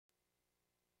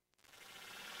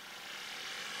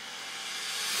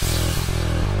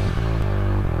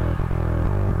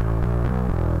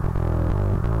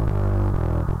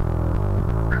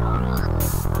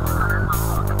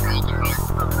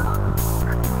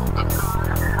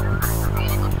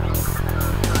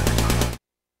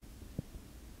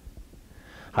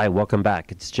Hi, welcome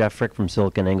back. It's Jeff Frick from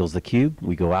SiliconANGLE's theCUBE.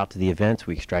 We go out to the events,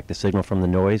 we extract the signal from the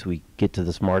noise, we get to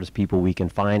the smartest people we can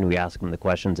find, we ask them the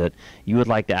questions that you would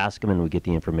like to ask them, and we get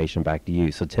the information back to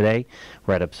you. So today,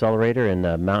 we're at Appcelerator in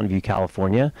Mountain View,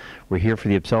 California. We're here for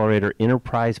the Appcelerator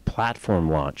Enterprise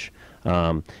Platform launch.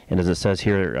 And as it says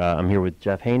here, I'm here with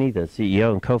Jeff Haynie, the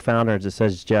CEO and co-founder. As it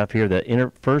says, Jeff here,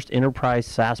 the first enterprise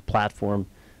SaaS platform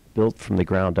built from the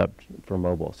ground up for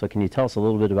mobile. So can you tell us a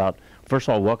little bit about, first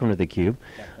of all, welcome to theCUBE.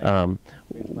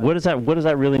 What does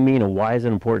that really mean, and why is it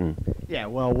important? Yeah,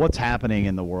 well, what's happening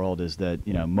in the world is that,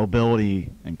 you know,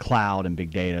 mobility and cloud and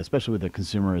big data, especially with the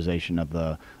consumerization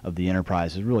of the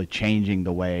enterprise, is really changing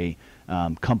the way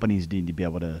companies need to be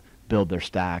able to build their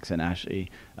stacks and actually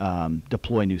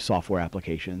deploy new software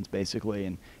applications, basically.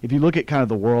 And if you look at kind of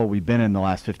the world we've been in the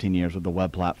last 15 years with the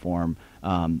web platform,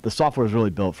 the software is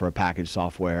really built for a packaged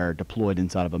software deployed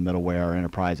inside of a middleware or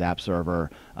enterprise app server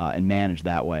and managed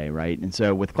that way, right? And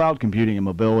so with cloud computing and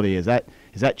mobility, as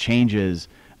that changes,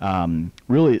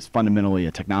 really it's fundamentally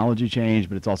a technology change,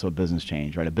 but it's also a business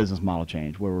change, right? A business model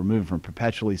change, where we're moving from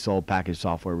perpetually sold packaged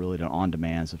software really to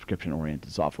on-demand subscription-oriented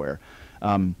software.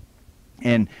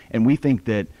 And we think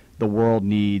that the world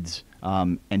needs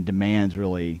and demands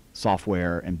really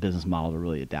software and business model to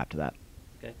really adapt to that.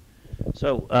 Okay.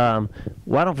 So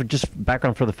why don't, for just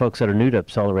background for the folks that are new to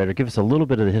Appcelerator, give us a little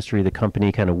bit of the history of the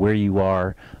company, kind of where you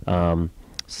are,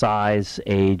 size,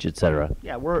 age, etc.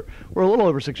 Yeah, we're a little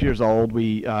over 6 years old. We,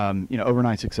 you know,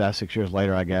 overnight success 6 years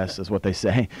later, I guess, is what they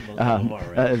say. Most of them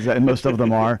are, right? Most of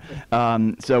them are.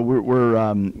 So we're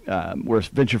a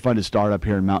venture-funded startup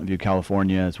here in Mountain View,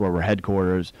 California. It's where we're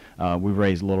headquarters. We've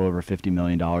raised a little over $50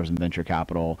 million in venture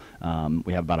capital.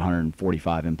 We have about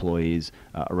 145 employees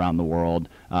around the world,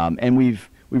 and we've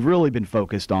really been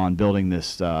focused on building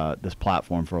this this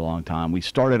platform for a long time. We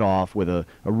started off with a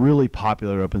really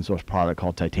popular open source product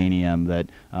called Titanium that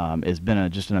has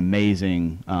been just an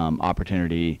amazing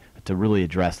opportunity to really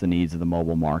address the needs of the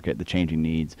mobile market, the changing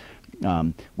needs.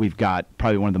 We've got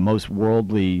probably one of the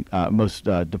most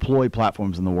deployed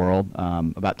platforms in the world.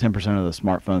 About 10% of the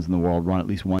smartphones in the world run at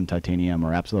least one Titanium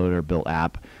or Appcelerator built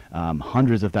app.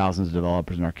 Hundreds of thousands of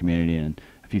developers in our community and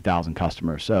few thousand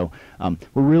customers. So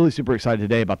we're really super excited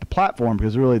today about the platform,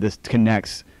 because really this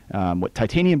connects what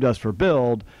Titanium does for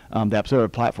build, the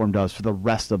Appcelerator platform does for the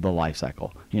rest of the life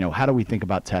cycle. You know, how do we think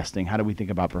about testing? How do we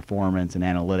think about performance and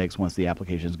analytics once the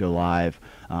applications go live?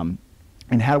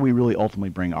 And how do we really ultimately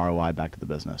bring ROI back to the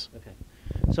business? Okay.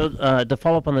 So to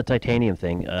follow up on the Titanium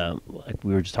thing, like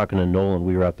we were just talking to Nolan,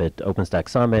 we were up at OpenStack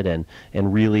Summit and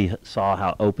really saw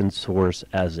how open source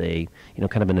as a,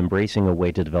 kind of an embracing a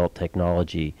way to develop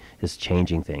technology is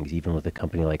changing things, even with a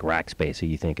company like Rackspace, who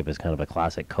you think of as kind of a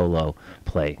classic colo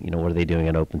play. What are they doing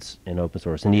in open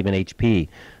source? And even HP,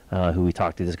 who we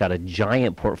talked to, has got a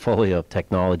giant portfolio of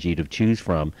technology to choose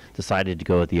from, decided to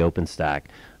go with the OpenStack.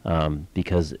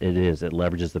 Because it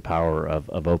leverages the power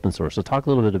of open source. So talk a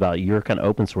little bit about your kind of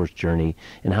open source journey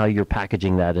and how you're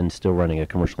packaging that and still running a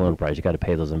commercial enterprise. You got to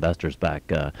pay those investors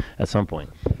back at some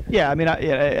point. Yeah, I mean,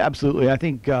 absolutely. I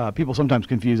think people sometimes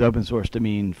confuse open source to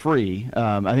mean free.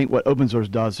 I think what open source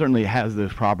does certainly has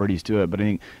those properties to it, but I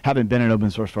think having been in open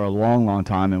source for a long, long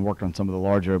time and worked on some of the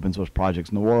larger open source projects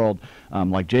in the world,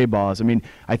 like JBoss, I mean,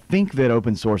 I think that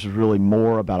open source is really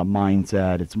more about a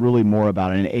mindset. It's really more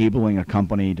about enabling a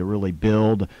company to really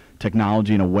build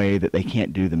technology in a way that they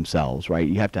can't do themselves, right?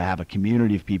 You have to have a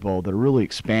community of people that are really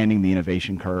expanding the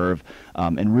innovation curve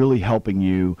and really helping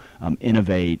you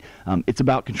innovate. It's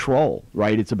about control,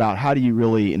 right? It's about how do you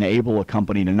really enable a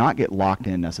company to not get locked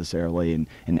in necessarily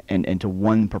and to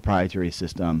one proprietary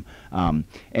system. And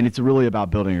it's really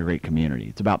about building a great community.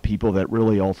 It's about people that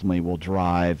really ultimately will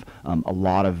drive a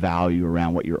lot of value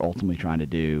around what you're ultimately trying to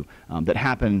do that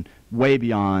happen way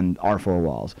beyond our four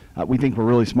walls. We think we're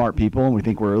really smart people, and we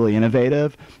think we're really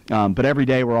innovative, but every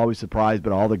day we're always surprised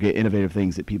by all the innovative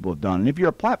things that people have done. And if you're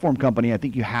a platform company, I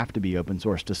think you have to be open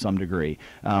source to some degree.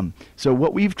 So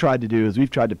what we've tried to do is we've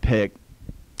tried to pick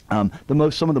some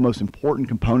of the most important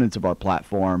components of our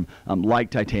platform, like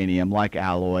Titanium, like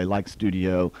Alloy, like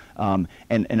Studio, and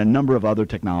a number of other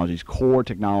technologies, core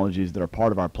technologies that are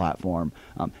part of our platform.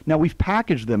 Now we've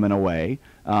packaged them in a way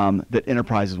that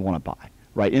enterprises want to buy.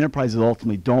 Right, enterprises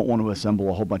ultimately don't want to assemble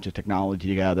a whole bunch of technology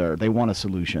together. They want a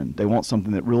solution. They want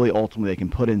something that really ultimately they can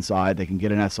put inside. They can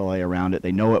get an SLA around it.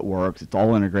 They know it works. It's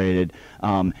all integrated,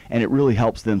 and it really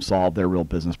helps them solve their real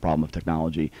business problem of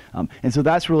technology. And so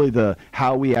that's really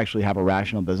how we actually have a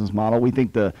rational business model. We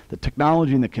think the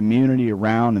technology and the community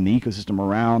around and the ecosystem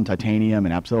around Titanium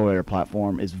and Appcelerator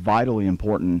platform is vitally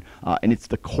important, and it's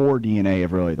the core DNA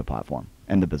of really the platform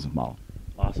and the business model.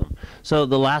 Awesome. So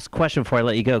the last question before I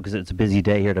let you go, because it's a busy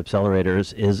day here at Appcelerator,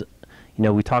 is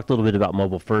we talked a little bit about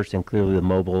mobile first, and clearly the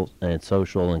mobile and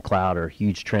social and cloud are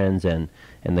huge trends, and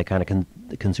the kind of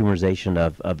the consumerization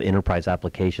of enterprise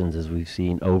applications, as we've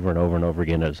seen over and over and over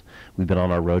again as we've been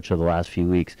on our roadshow the last few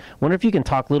weeks. Wonder if you can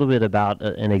talk a little bit about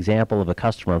an example of a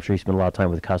customer. I'm sure you spend a lot of time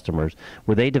with customers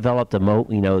where they developed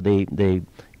they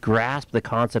grasp the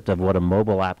concept of what a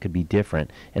mobile app could be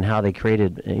different, and how they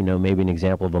created, maybe an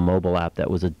example of a mobile app that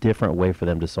was a different way for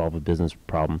them to solve a business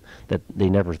problem that they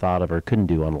never thought of or couldn't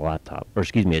do on a laptop, or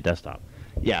excuse me, a desktop.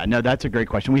 Yeah, no, that's a great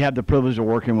question. We have the privilege of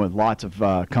working with lots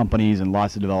of companies and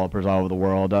lots of developers all over the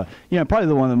world.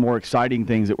 Probably one of the more exciting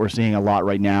things that we're seeing a lot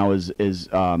right now is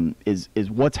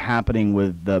what's happening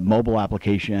with the mobile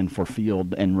application for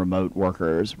field and remote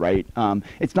workers. Right?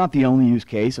 It's not the only use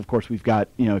case. Of course, we've got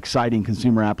exciting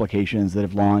consumer applications that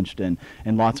have launched and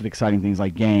lots of exciting things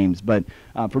like games. But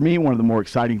for me, one of the more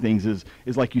exciting things is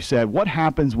like you said, what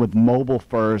happens with mobile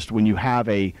first when you have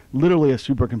literally a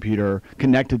supercomputer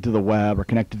connected to the web or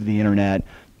connected to the internet,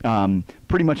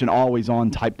 pretty much an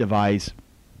always-on type device.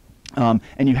 And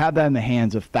you have that in the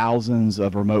hands of thousands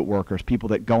of remote workers, people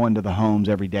that go into the homes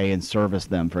every day and service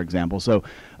them, for example. So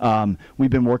we've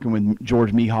been working with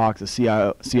George Mihawk,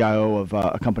 the CIO of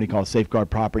a company called Safeguard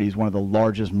Properties, one of the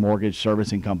largest mortgage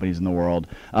servicing companies in the world.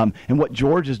 And what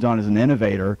George has done as an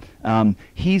innovator,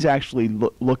 he's actually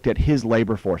looked at his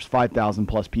labor force, 5,000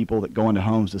 plus people that go into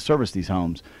homes to service these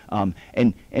homes.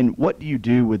 And what do you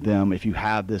do with them if you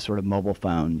have this sort of mobile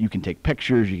phone? You can take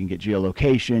pictures, you can get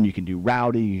geolocation, you can do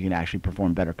routing, you can actually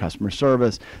perform better customer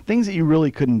service, things that you really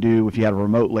couldn't do if you had a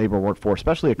remote labor workforce,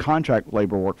 especially a contract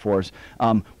labor workforce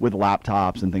with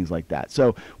laptops and things like that.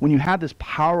 So when you have this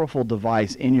powerful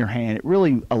device in your hand, it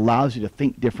really allows you to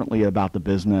think differently about the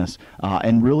business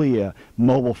and really a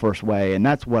mobile first way. And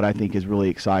that's what I think is really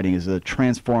exciting, is the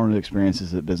transformative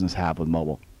experiences that business have with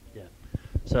mobile.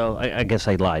 So I guess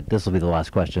I lied. This will be the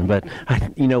last question. But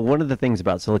one of the things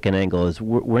about SiliconANGLE is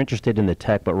we're interested in the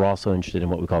tech, but we're also interested in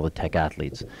what we call the tech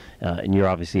athletes. And you're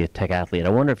obviously a tech athlete. I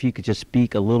wonder if you could just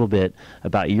speak a little bit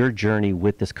about your journey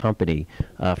with this company,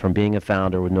 from being a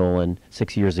founder with Nolan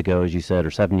 6 years ago, as you said, or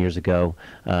 7 years ago,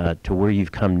 to where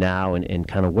you've come now, and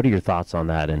kind of what are your thoughts on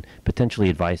that, and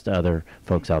potentially advice to other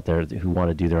folks out there who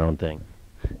want to do their own thing.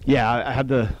 Yeah,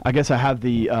 I guess I have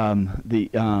the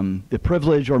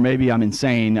privilege, or maybe I'm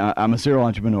insane. I'm a serial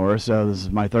entrepreneur, so this is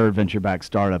my third venture-backed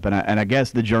startup, and I guess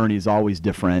the journey is always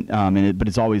different, but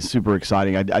it's always super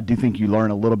exciting. I do think you learn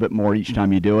a little bit more each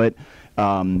time you do it.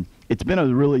 It's been a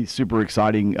really super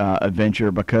exciting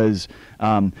adventure because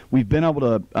we've been able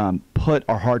to put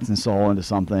our hearts and soul into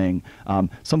something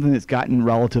that's gotten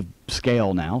relative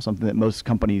scale now, something that most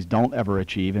companies don't ever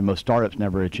achieve and most startups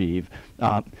never achieve.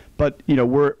 But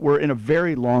we're in a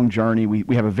very long journey.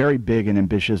 We have a very big and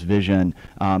ambitious vision,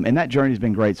 and that journey has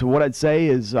been great. So what I'd say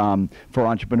is, for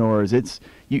entrepreneurs,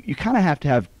 you kind of have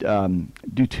to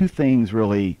do two things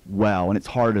really well, and it's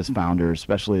hard as founders,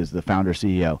 especially as the founder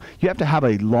CEO. You have to have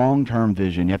a long-term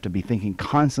vision. You have to be thinking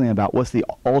constantly about what's the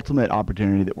ultimate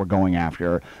opportunity that we're going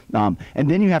after, and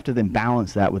then you have to then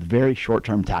balance that with very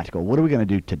short-term tactical. What are we going to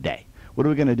do today? What are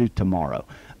we going to do tomorrow?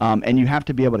 And you have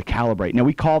to be able to calibrate. Now,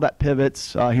 we call that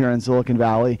pivots here in Silicon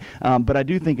Valley, but I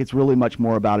do think it's really much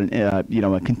more about a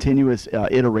continuous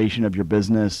iteration of your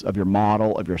business, of your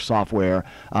model, of your software,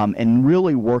 and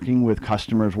really working with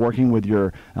customers, working with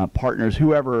your partners,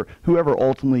 whoever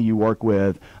ultimately you work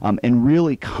with, and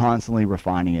really constantly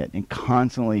refining it and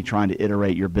constantly trying to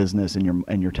iterate your business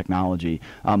and your technology.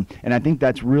 And I think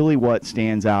that's really what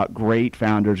stands out. Great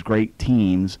founders, great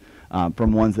teams,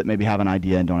 from ones that maybe have an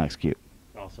idea and don't execute.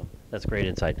 Awesome. That's great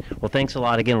insight. Well, thanks a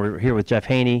lot. Again, we're here with Jeff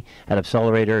Haynie at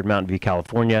Appcelerator in Mountain View,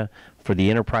 California for the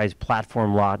Enterprise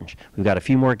Platform launch. We've got a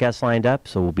few more guests lined up,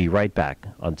 so we'll be right back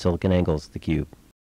on SiliconANGLE's theCUBE.